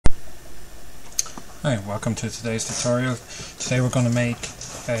Hi, welcome to today's tutorial. Today we're going to make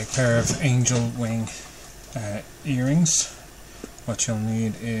a pair of angel wing earrings. What you'll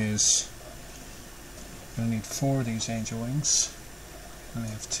need is, you'll need 4 of these angel wings. I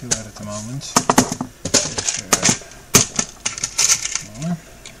only have 2 out at the moment. More.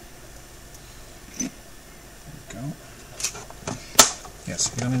 There we go.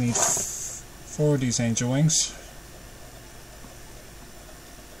 Yes, you're going to need 4 of these angel wings.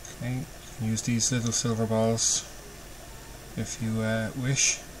 Okay. Use these little silver balls if you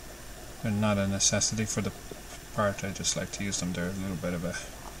wish. They're not a necessity for the part, I just like to use them. They're a little bit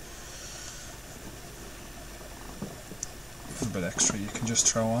extra you can just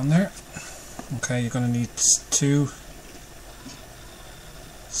throw on there. Okay, you're going to need 2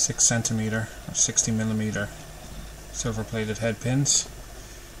 6cm or 60mm silver plated head pins.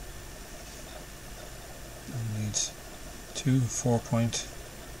 You'll need 2 4-point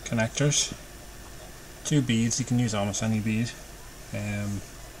connectors, 2 beads. You can use almost any bead.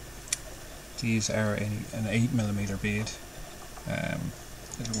 These are an 8mm bead.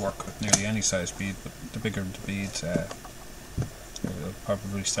 It'll work with nearly any size bead, but the bigger the beads, it'll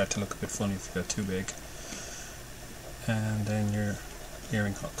probably start to look a bit funny if you got too big. And then your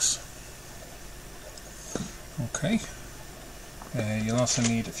earring hooks. Okay. You'll also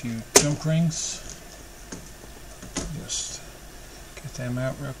need a few jump rings. Just get them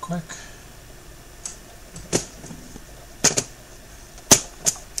out real quick.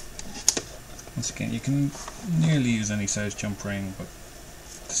 Once again, you can nearly use any size jump ring, but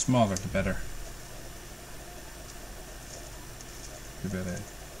the smaller the better. About a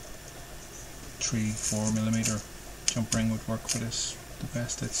 3-4mm jump ring would work for this the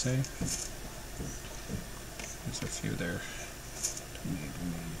best, I'd say. There's a few there. We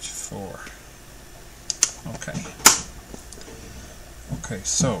need 4. Okay,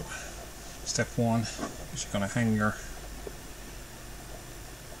 so step 1 is you're going to hang your.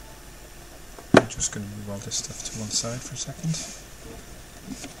 I'm just going to move all this stuff to one side for a second.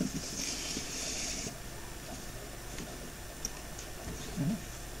 Okay,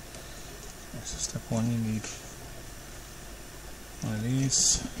 so step 1, you need one of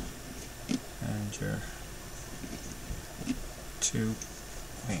these and your 2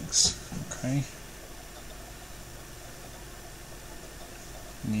 wings. Okay.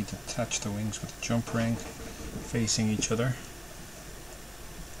 You need to attach the wings with a jump ring facing each other,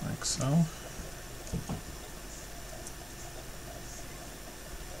 like so.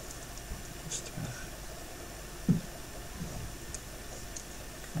 Just,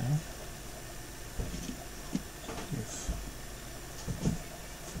 okay.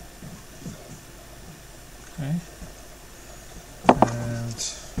 Okay. And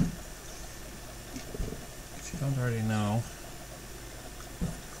if you don't already know,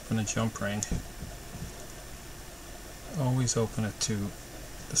 open a jump ring. Always open it to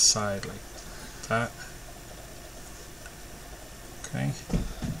the side like that. Okay.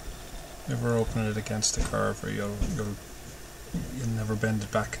 Never open it against the curve, or you'll never bend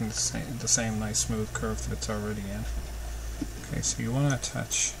it back in the same nice smooth curve that it's already in. Okay, so you want to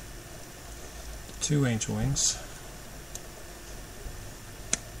attach 2 angel wings.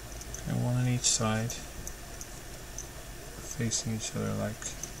 Okay, 1 on each side, facing each other like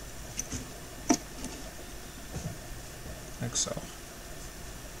so.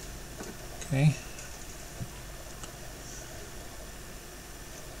 Okay.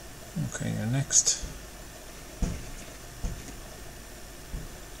 Okay, your next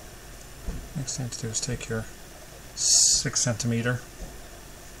thing to do is take your 6cm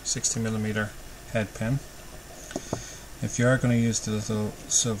 60mm head pin. If you are going to use the little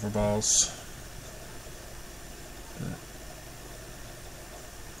silver balls,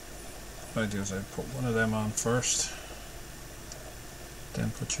 what I do is I put one of them on first,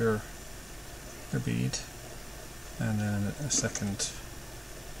 then put your bead, and then a second.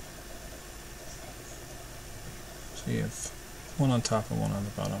 So you have one on top and one on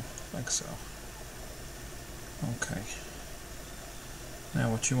the bottom, like so. Okay. Now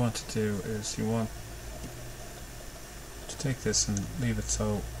what you want to do is you want to take this and leave it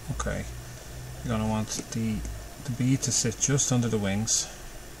so, okay, you're going to want the bead to sit just under the wings.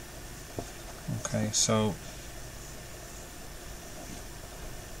 Okay, so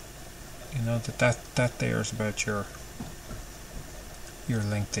you know that there is about your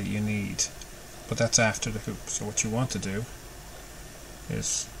length that you need, but that's after the hoop. So what you want to do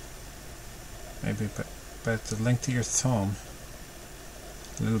is maybe about the length of your thumb,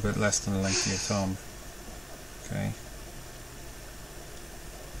 a little bit less than the length of your thumb. Okay.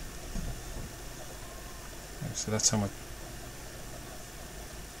 So that's how much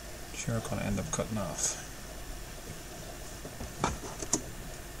which you're going to end up cutting off.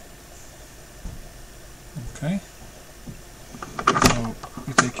 Okay, so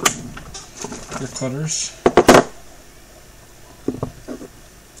you take your cutters,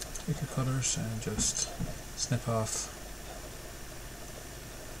 and just snip off.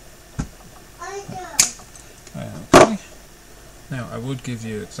 Okay, now I would give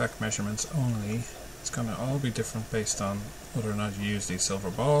you exact measurements, only it's going to all be different based on whether or not you use these silver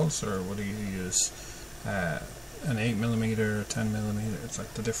balls or whether you use an 8mm or 10mm. It's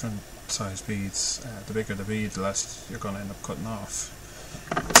like the different size beads. The bigger the bead, the less you're going to end up cutting off.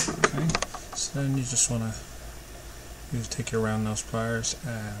 Okay, so then you just want to take your round nose pliers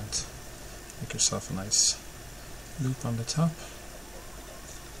and make yourself a nice loop on the top,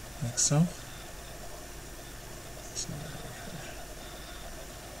 like so.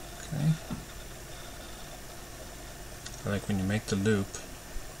 Okay. I like when you make the loop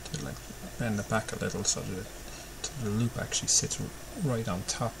to like bend it back a little so that the loop actually sits right on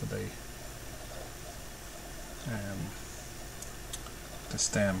top of the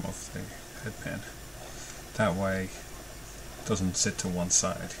stem of the head pin. That way it doesn't sit to one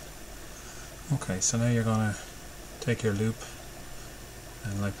side. Okay, so now you're going to take your loop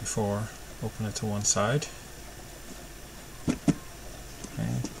and, like before, open it to one side. Okay,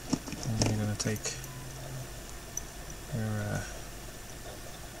 and then you're going to take your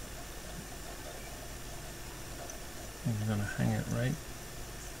and you're going to hang it right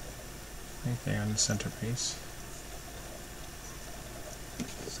there on the centerpiece,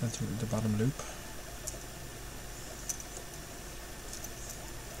 center of the bottom loop.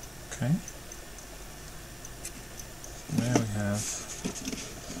 Okay. Now we have,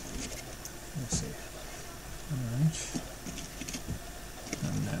 let's see, alright,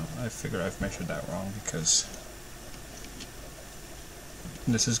 and now I figure I've measured that wrong, because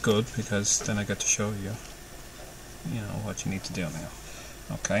this is good because then I get to show you, what you need to do now.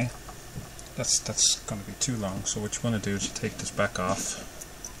 Okay, that's going to be too long, so what you want to do is you take this back off.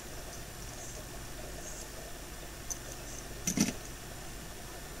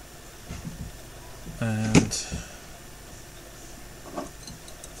 And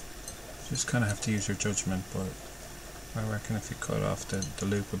just kind of have to use your judgment, but I reckon if you cut off the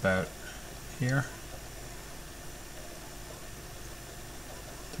loop about here,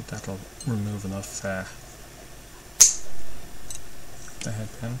 that'll remove enough the head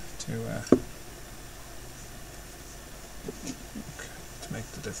pin to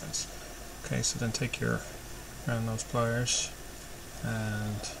make the difference. Okay, so then take your round nose pliers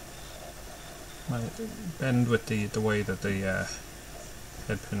and bend with the way that the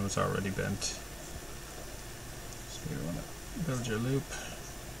head pin was already bent. So you want to build your loop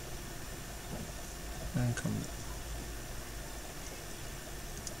and come back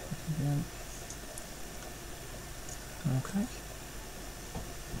again. Okay,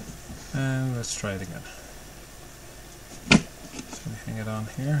 and let's try it again. So we hang it on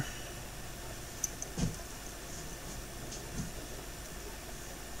here.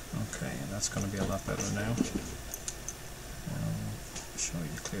 Okay, and that's going to be a lot better now. I'll show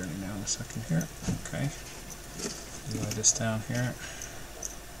you clearly now in a second here. Okay, lay this down here.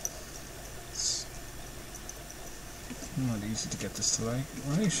 It's not easy to get this to lay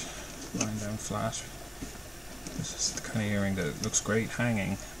right, lying down flat. This is the kind of earring that looks great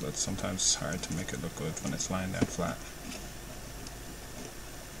hanging, but sometimes it's hard to make it look good when it's lying down flat.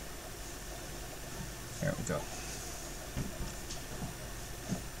 There we go.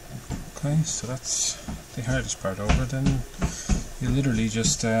 Okay, so that's the hardest part over. Then you literally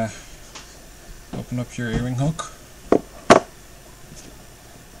just open up your earring hook.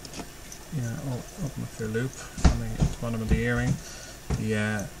 Open up your loop on the bottom of the earring.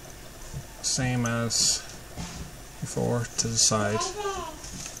 The same as before, to the side.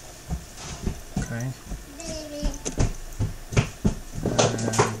 Okay. And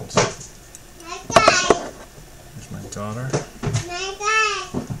there's my daughter.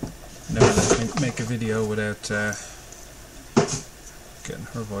 Never let me make a video without getting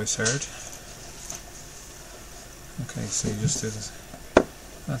her voice heard. Okay, so you just do this,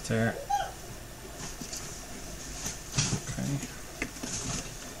 that there. Okay,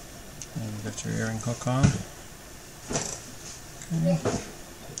 and you got your earring hook on. Okay,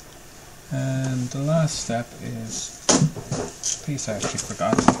 and the last step is a piece I actually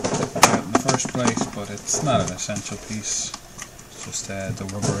forgot to put out in the first place, but it's not an essential piece. Just the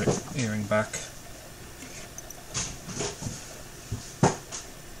rubber earring back.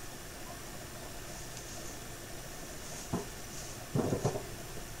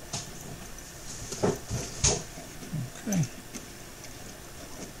 Okay.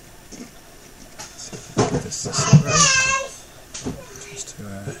 this to sit right. Just to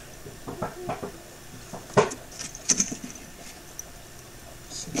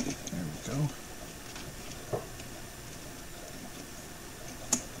see, there we go.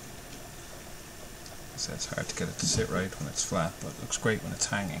 So it's hard to get it to sit right when it's flat, but it looks great when it's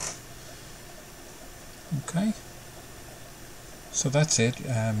hanging. Okay, so that's it.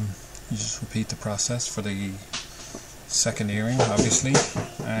 You just repeat the process for the second earring, obviously,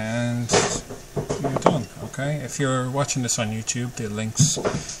 and you're done. Okay, if you're watching this on YouTube, the links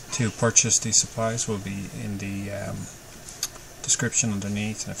to purchase these supplies will be in the description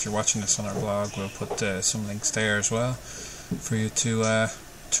underneath, and if you're watching this on our blog, we'll put some links there as well for you to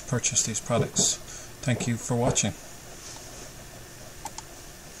purchase these products. Thank you for watching.